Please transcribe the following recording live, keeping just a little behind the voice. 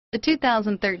The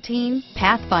 2013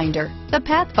 Pathfinder. The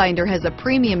Pathfinder has a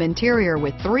premium interior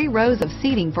with 3 rows of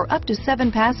seating for up to 7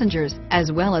 passengers,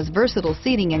 as well as versatile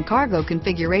seating and cargo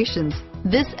configurations.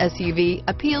 This SUV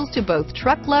appeals to both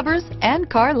truck lovers and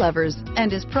car lovers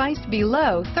and is priced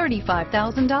below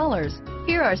 $35,000.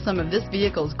 Here are some of this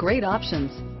vehicle's great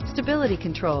options: stability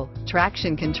control,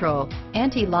 traction control,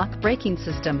 anti-lock braking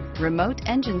system, remote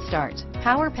engine start,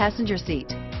 power passenger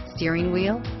seat, steering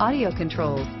wheel audio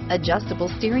controls, adjustable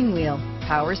steering wheel,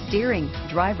 power steering,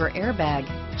 driver airbag,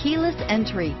 keyless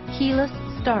entry, keyless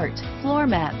start, floor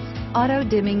mats, auto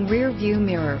dimming rear view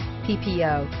mirror,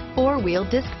 PPO, 4-wheel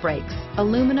disc brakes,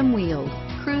 aluminum wheels,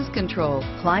 cruise control,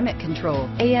 climate control,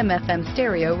 AM/FM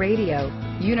stereo radio,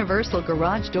 universal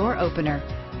garage door opener,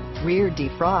 rear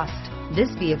defrost. This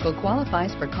vehicle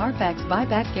qualifies for Carfax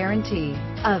buyback guarantee.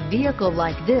 A vehicle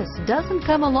like this doesn't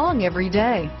come along every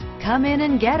day. Come in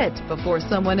and get it before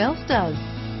someone else does.